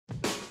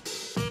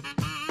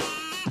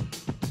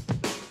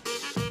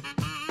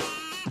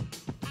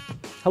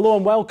Hello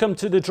and welcome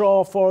to the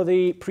draw for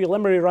the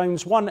preliminary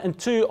rounds 1 and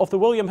 2 of the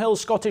William Hill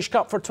Scottish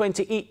Cup for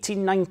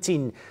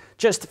 2018-19.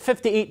 Just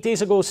 58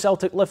 days ago,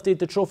 Celtic lifted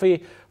the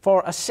trophy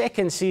for a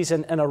second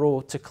season in a row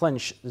to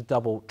clinch the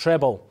double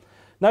treble.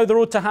 Now the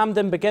road to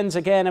Hampden begins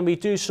again, and we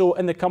do so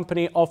in the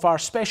company of our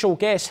special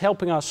guest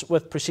helping us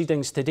with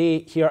proceedings today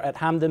here at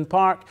Hampden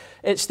Park.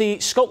 It's the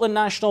Scotland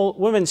national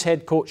women's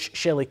head coach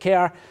Shelley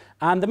Kerr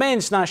and the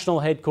men's national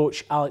head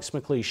coach Alex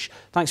McLeish.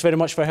 Thanks very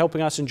much for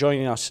helping us and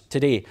joining us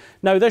today.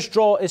 Now this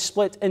draw is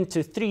split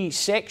into 3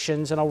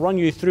 sections and I'll run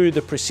you through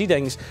the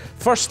proceedings.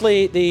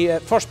 Firstly, the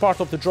first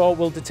part of the draw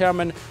will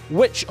determine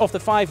which of the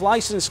 5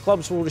 licensed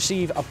clubs will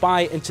receive a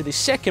bye into the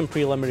second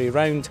preliminary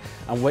round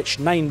and which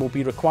 9 will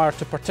be required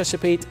to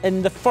participate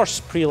in the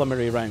first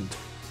preliminary round.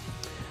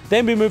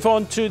 Then we move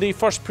on to the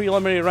first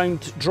preliminary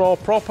round draw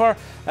proper.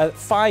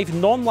 5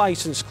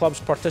 non-licensed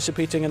clubs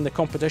participating in the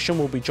competition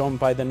will be joined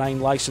by the 9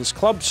 licensed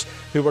clubs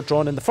who were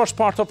drawn in the first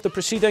part of the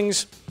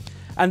proceedings.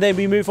 And then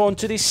we move on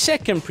to the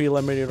second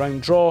preliminary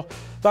round draw.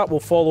 That will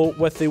follow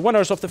with the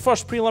winners of the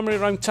first preliminary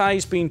round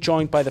ties being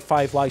joined by the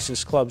 5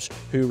 licensed clubs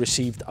who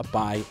received a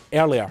bye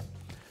earlier.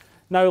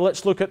 Now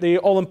let's look at the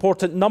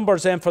all-important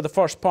numbers then for the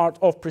first part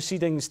of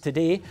proceedings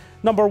today.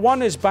 Number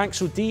 1 is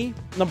Banks O'Dea,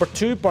 number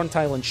 2 Burnt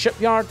Island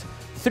Shipyard,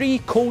 3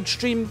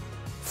 Coldstream,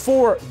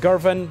 4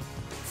 Girvan,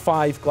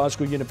 5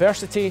 Glasgow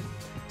University,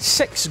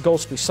 6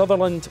 Golspie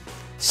Sutherland,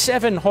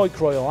 7 Hawick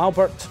Royal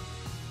Albert,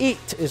 8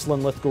 is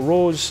Linlithgow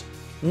Rose,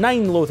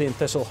 9 Lothian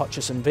Thistle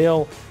Hutchison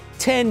Vale,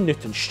 10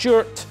 Newton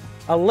Stewart,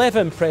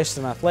 11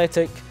 Preston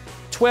Athletic,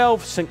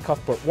 12 St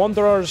Cuthbert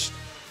Wanderers,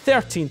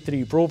 13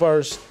 Three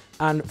Brovers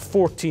and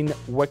 14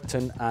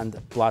 Wigton and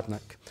Bladnoch.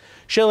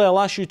 Shelley, I'll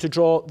ask you to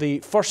draw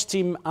the first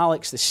team,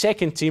 Alex the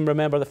second team.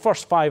 Remember, the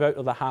first 5 out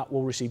of the hat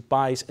will receive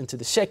byes into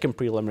the second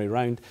preliminary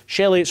round.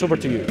 Shelley, it's over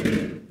to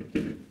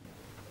you.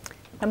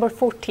 Number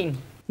 14.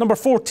 Number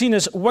 14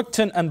 is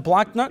Wigton and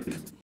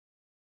Bladnoch.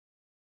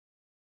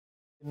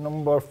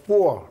 Number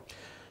 4.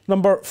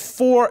 Number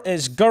 4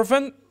 is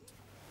Girvan.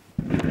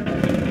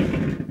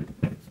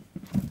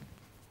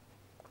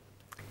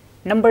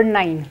 Number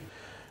 9.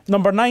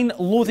 Number 9,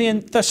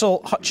 Lothian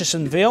Thistle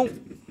Hutchison Vale.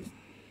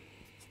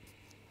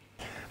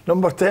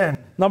 Number 10.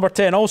 Number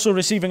 10, also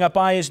receiving a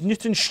bye, is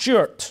Newton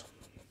Stewart.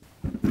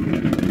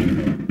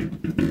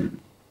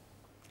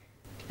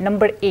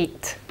 Number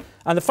 8.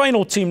 And the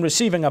final team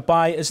receiving a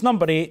bye is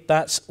number 8,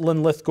 that's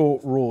Linlithgow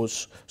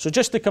Rose. So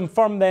just to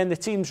confirm then, the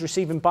teams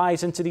receiving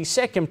byes into the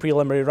second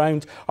preliminary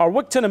round are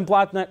Wigton and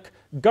Bladnoch,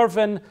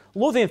 Girvan,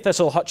 Lothian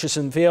Thistle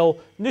Hutchison Vale,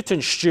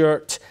 Newton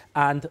Stewart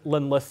and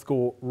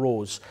Linlithgow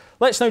Rose.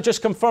 Let's now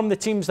just confirm the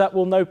teams that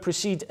will now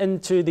proceed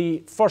into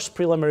the first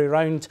preliminary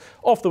round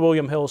of the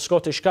William Hill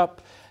Scottish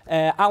Cup.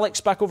 Alex,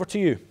 back over to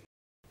you.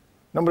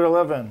 Number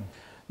 11.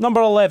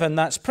 Number 11,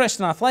 that's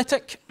Preston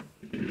Athletic.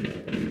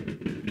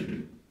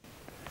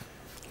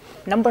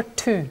 Number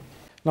 2.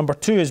 Number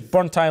 2 is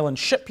Burnt Island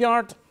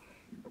Shipyard.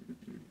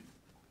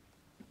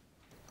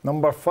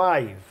 Number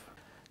 5.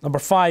 Number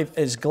 5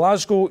 is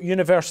Glasgow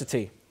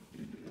University.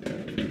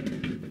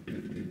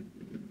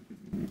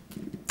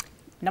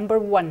 Number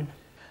 1.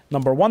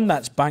 Number 1,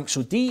 that's Banks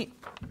O'Dea.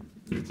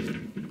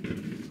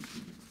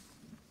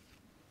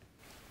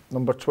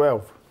 Number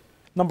 12.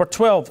 Number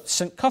 12,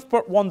 St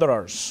Cuthbert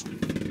Wanderers.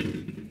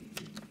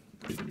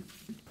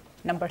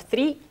 Number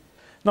 3.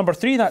 Number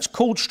 3, that's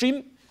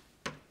Coldstream.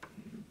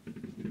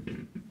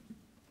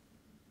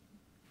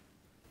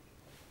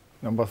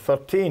 Number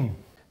 13.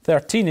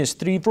 13 is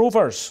Three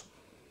Brovers.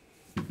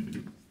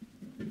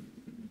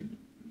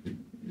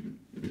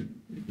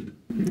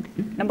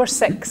 Number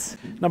 6.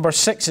 Number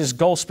 6 is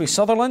Golspie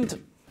Sutherland.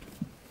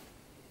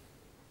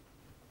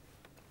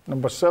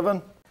 Number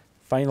 7.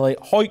 Finally,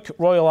 Hawick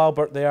Royal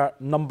Albert there,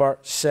 number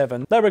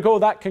 7. There we go,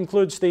 that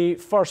concludes the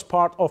first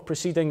part of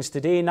proceedings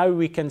today. Now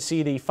we can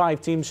see the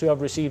 5 teams who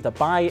have received a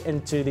bye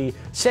into the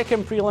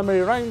second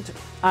preliminary round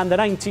and the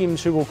 9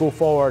 teams who will go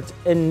forward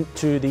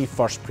into the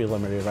first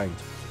preliminary round.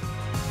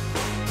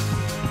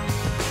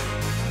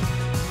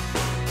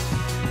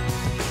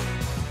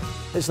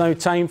 It's now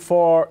time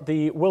for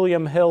the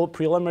William Hill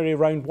preliminary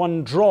round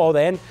 1 draw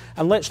then,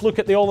 and let's look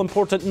at the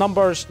all-important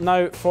numbers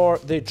now for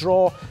the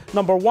draw.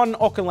 Number 1,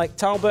 Auchinleck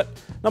Talbot.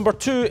 Number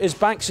 2 is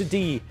Banks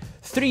O'Dea.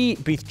 3,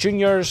 Beath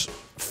Juniors.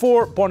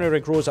 4,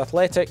 Bonnyrigg Rose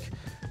Athletic.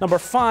 Number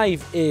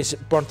 5 is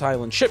Burnt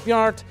Island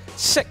Shipyard.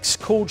 6,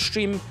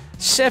 Coldstream.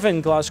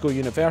 7, Glasgow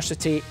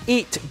University.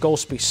 8,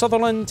 Golspie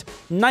Sutherland.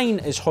 9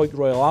 is Hawick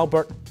Royal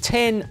Albert.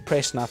 10,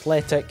 Preston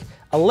Athletic.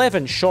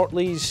 11,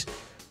 Shortleys.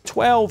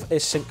 12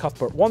 is St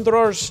Cuthbert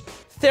Wanderers,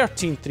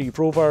 13 Three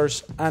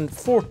Brovers and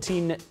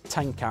 14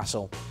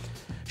 Tynecastle.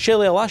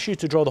 Shelley, I'll ask you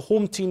to draw the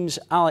home teams,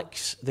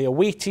 Alex the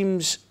away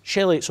teams.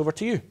 Shelley, it's over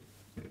to you.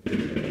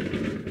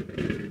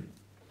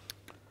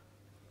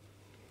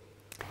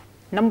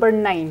 Number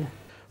 9.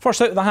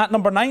 First out of the hat,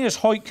 number 9 is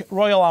Hawick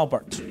Royal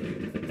Albert.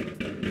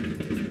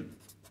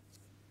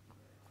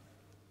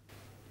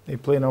 They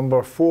play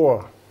number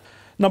 4.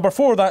 Number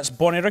 4, that's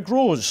Bonnyrigg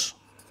Rose.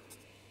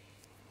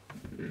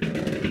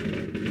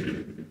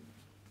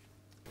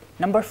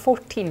 Number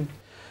 14.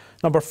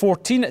 Number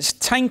 14, it's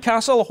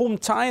Tynecastle, a home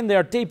tie in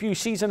their debut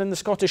season in the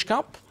Scottish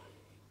Cup.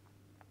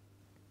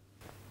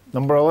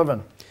 Number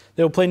 11.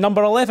 They'll play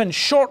number 11,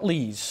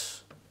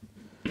 Shortleys.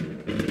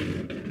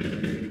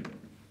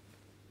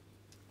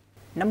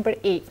 Number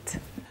 8.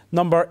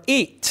 Number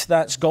 8,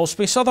 that's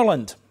Golspie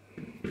Sutherland.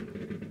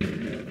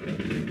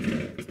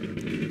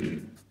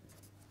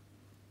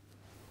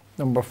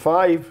 Number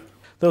 5.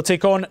 They'll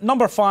take on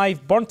number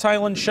 5, Burnt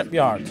Island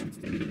Shipyard.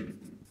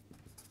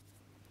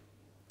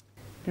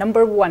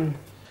 Number 1.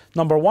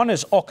 Number 1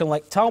 is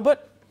Auchinleck Talbot.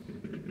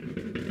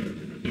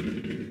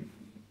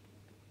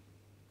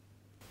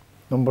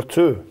 Number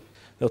 2.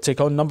 They'll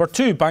take on number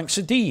 2, Banks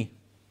of Dee.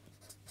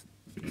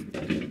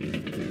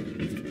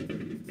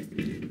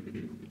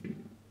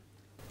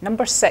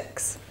 Number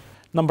 6.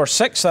 Number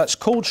 6, that's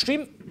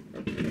Coldstream.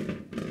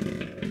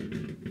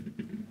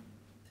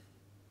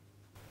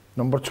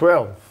 Number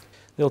 12.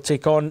 They'll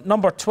take on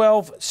number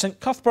 12, St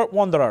Cuthbert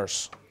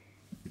Wanderers.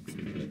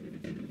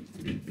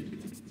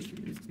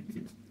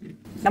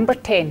 Number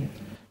 10.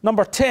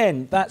 Number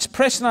 10, that's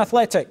Preston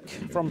Athletic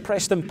from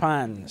Preston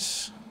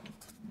Pans.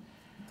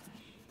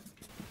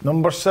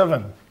 Number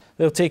 7.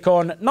 They'll take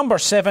on number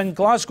 7,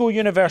 Glasgow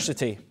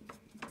University.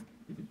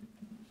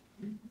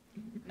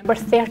 Number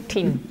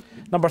 13.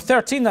 Number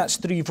 13, that's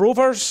Threave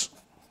Rovers.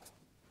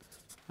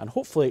 And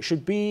hopefully it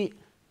should be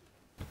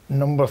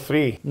Number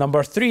 3.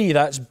 number 3,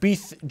 that's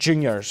Beath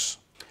Juniors.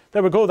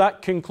 There we go,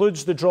 that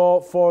concludes the draw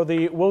for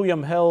the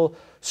William Hill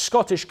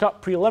Scottish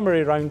Cup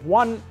Preliminary Round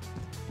 1.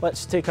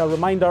 Let's take a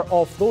reminder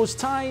of those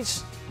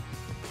ties.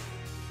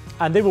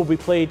 And they will be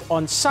played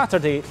on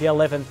Saturday, the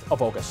 11th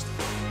of August.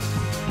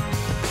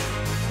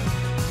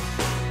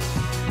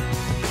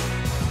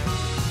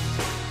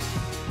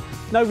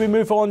 Now we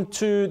move on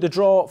to the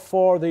draw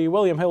for the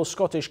William Hill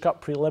Scottish Cup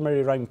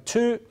Preliminary Round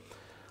 2.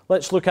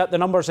 Let's look at the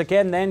numbers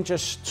again then,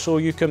 just so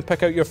you can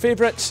pick out your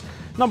favourites.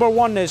 Number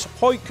 1 is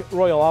Hawick,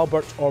 Royal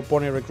Albert or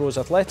Bonnyrigg Rose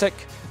Athletic.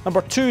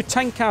 Number 2,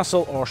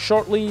 Tynecastle or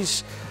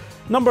Shortleys.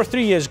 Number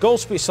 3 is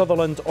Golspie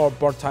Sutherland or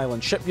Burnt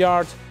Island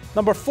Shipyard.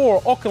 Number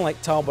 4, Auchinleck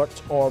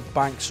Talbot or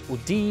Banks o'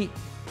 Dee.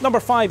 Number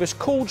 5 is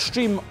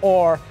Coldstream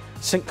or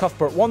St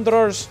Cuthbert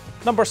Wanderers.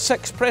 Number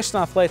 6,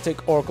 Preston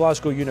Athletic or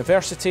Glasgow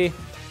University.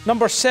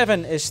 Number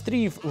 7 is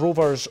Threave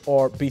Rovers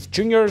or Beath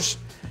Juniors.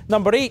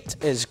 Number 8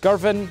 is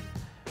Girvan.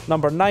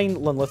 Number 9,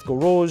 Linlithgow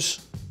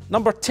Rose.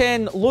 Number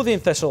 10, Lothian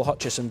Thistle,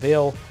 Hutchison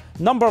Vale.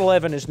 Number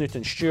 11 is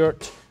Newton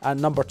Stewart.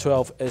 And number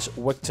 12 is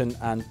Wigton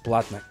and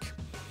Bladnoch.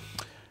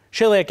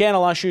 Shelley, again,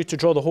 I'll ask you to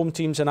draw the home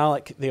teams and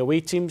Alec the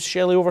away teams.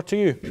 Shelley, over to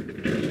you.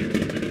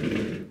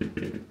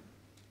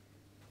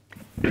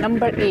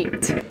 Number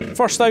 8.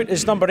 First out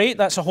is number 8.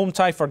 That's a home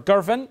tie for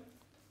Girvan.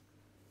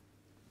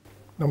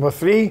 Number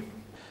 3.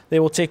 They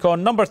will take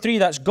on number 3.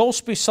 That's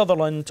Golspie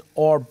Sutherland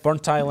or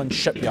Burnt Island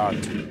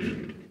Shipyard.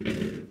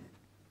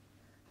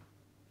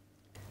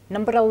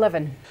 Number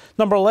 11.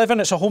 Number 11,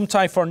 it's a home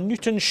tie for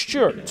Newton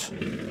Stewart.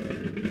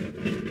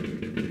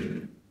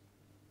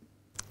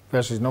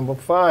 Versus number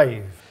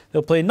 5.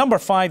 They'll play number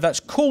 5, that's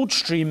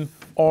Coldstream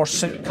or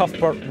St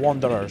Cuthbert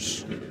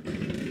Wanderers.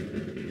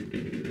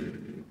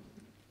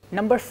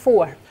 Number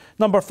 4.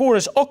 Number 4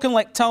 is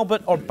Auchinleck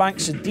Talbot or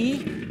Banks of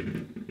Dee.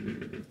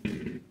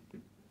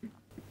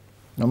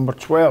 Number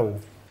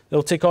 12.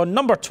 They'll take on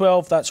number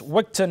 12, that's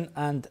Wigton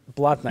and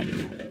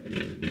Bladnoch.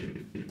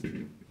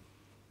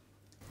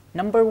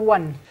 Number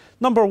 1.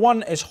 Number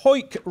 1 is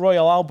Hawick,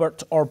 Royal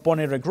Albert or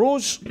Bonnyrigg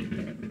Rose.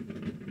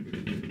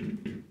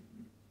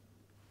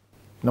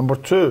 Number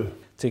 2.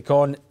 Take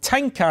on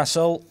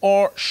Tynecastle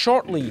or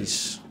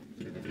Shortleys.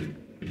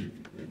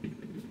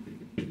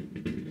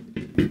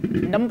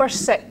 Number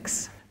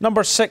 6.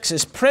 Number 6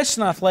 is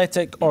Preston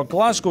Athletic or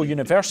Glasgow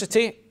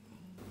University.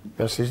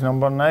 Versus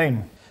number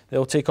 9.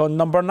 They'll take on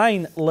number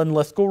 9,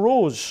 Linlithgow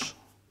Rose.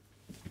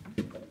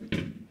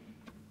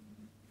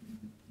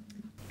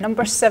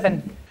 Number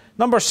 7.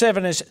 Number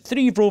 7 is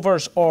Threave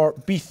Rovers or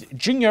Beath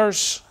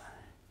Juniors.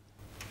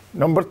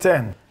 Number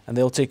 10. And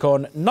they'll take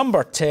on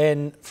number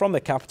 10 from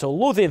the capital,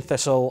 Lothian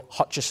Thistle,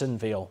 Hutchison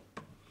Vale.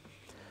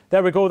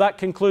 There we go, that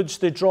concludes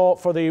the draw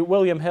for the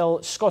William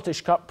Hill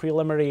Scottish Cup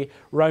Preliminary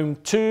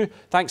Round 2.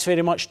 Thanks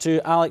very much to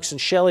Alex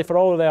and Shelley for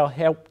all of their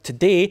help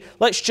today.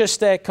 Let's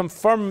just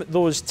confirm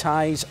those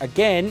ties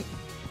again.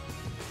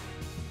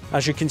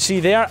 As you can see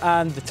there,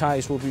 and the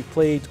ties will be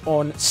played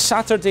on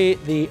Saturday,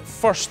 the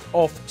 1st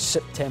of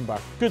September.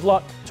 Good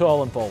luck to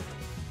all involved.